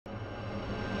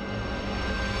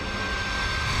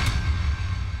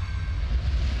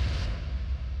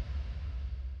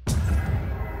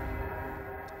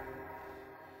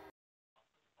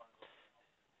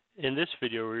In this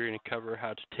video, we're going to cover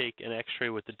how to take an X-ray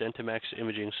with the Dentimax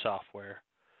imaging software.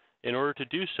 In order to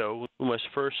do so, we must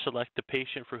first select the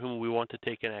patient for whom we want to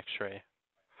take an X-ray.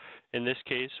 In this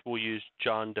case, we'll use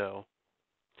John Doe.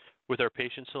 With our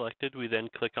patient selected, we then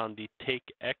click on the Take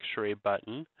X-ray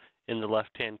button in the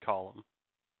left-hand column.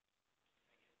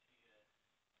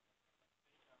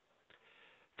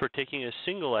 For taking a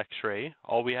single X-ray,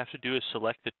 all we have to do is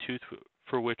select the tooth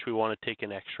for which we want to take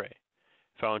an X-ray.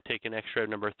 If I want to take an X-ray of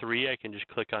number 3, I can just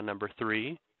click on number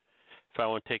 3. If I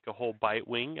want to take a whole bite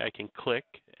wing, I can click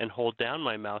and hold down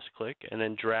my mouse click and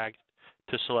then drag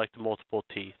to select multiple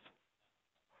teeth.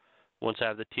 Once I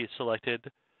have the teeth selected,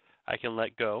 I can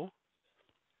let go,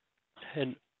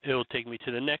 and it will take me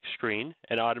to the next screen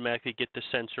and automatically get the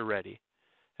sensor ready.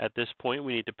 At this point,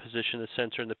 we need to position the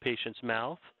sensor in the patient's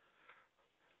mouth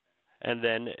and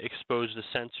then expose the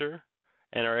sensor,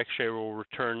 and our X-ray will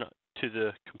return to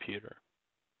the computer.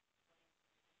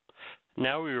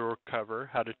 Now we will cover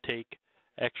how to take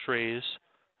X-rays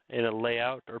in a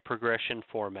layout or progression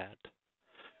format.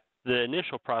 The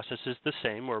initial process is the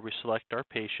same, where we select our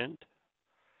patient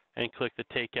and click the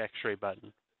Take X-ray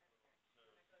button.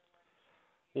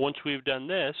 Once we've done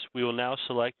this, we will now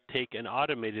select Take an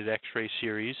Automated X-ray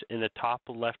Series in the top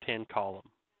left-hand column.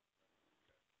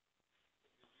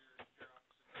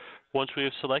 Once we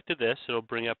have selected this, it will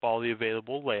bring up all the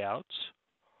available layouts.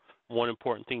 One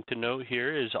important thing to note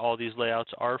here is all these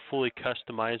layouts are fully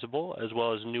customizable, as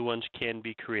well as new ones can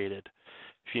be created.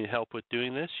 If you need help with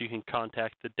doing this, you can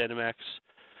contact the Dentimax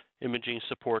Imaging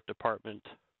Support Department.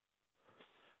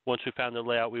 Once we found the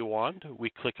layout we want, we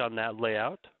click on that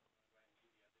layout,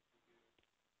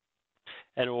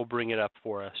 and it will bring it up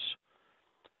for us.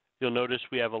 You'll notice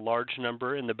we have a large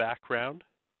number in the background.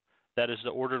 That is the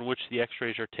order in which the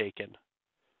X-rays are taken.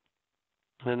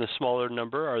 And the smaller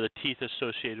number are the teeth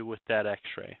associated with that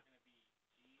X-ray.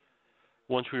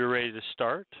 Once we are ready to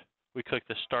start, we click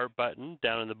the Start button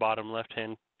down in the bottom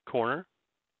left-hand corner.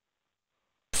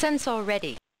 Sensor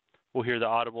ready. We'll hear the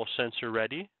audible sensor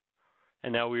ready.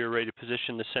 And now we are ready to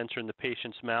position the sensor in the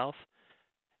patient's mouth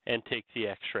and take the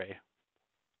X-ray.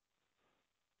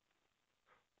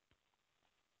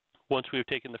 Once we've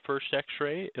taken the first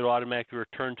X-ray, it will automatically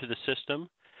return to the system,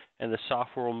 and the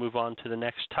software will move on to the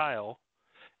next tile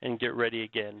and get ready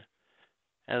again.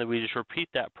 And then we just repeat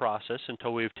that process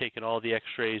until we've taken all the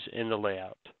X-rays in the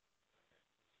layout.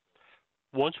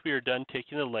 Once we are done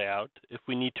taking the layout, if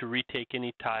we need to retake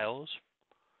any tiles,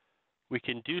 we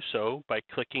can do so by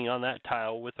clicking on that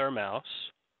tile with our mouse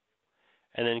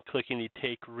and then clicking the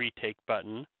Take Retake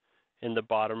button in the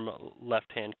bottom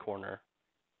left-hand corner.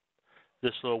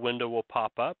 This little window will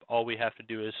pop up. All we have to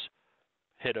do is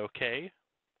hit OK.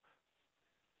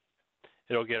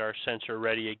 It'll get our sensor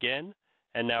ready again,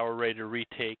 and now we're ready to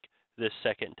retake this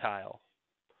second tile.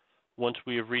 Once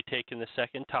we have retaken the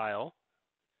second tile,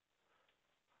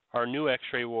 our new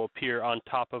X-ray will appear on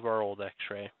top of our old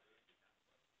X-ray.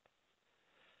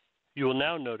 You will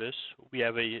now notice we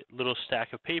have a little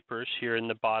stack of papers here in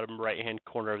the bottom right-hand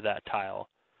corner of that tile.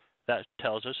 That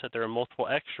tells us that there are multiple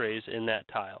X-rays in that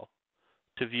tile.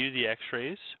 To view the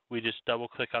X-rays, we just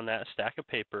double-click on that stack of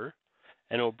paper,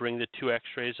 and it will bring the two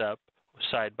X-rays up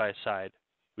side by side.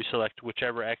 We select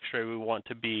whichever X-ray we want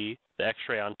to be the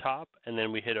X-ray on top, and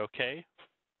then we hit OK.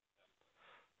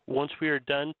 Once we are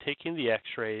done taking the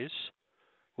X-rays,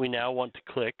 we now want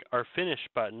to click our Finish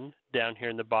button down here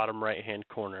in the bottom right-hand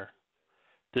corner.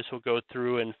 This will go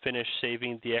through and finish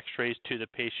saving the X-rays to the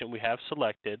patient we have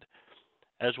selected,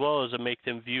 as well as make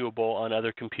them viewable on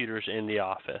other computers in the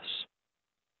office.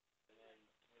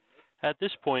 At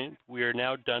this point, we are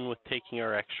now done with taking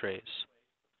our X-rays.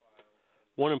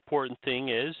 One important thing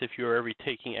is, if you are ever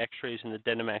taking X-rays in the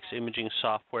Dentimax imaging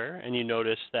software and you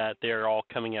notice that they are all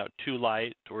coming out too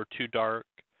light or too dark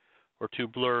or too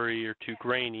blurry or too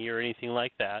grainy or anything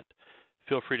like that,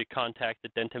 feel free to contact the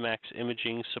Dentimax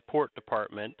Imaging Support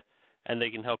Department, and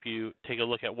they can help you take a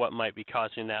look at what might be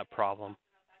causing that problem.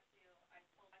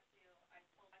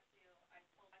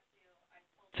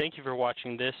 Thank you for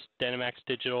watching this Dentimax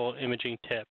Digital Imaging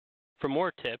tip. For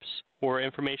more tips or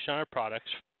information on our products,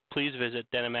 please visit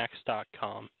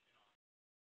dentimax.com.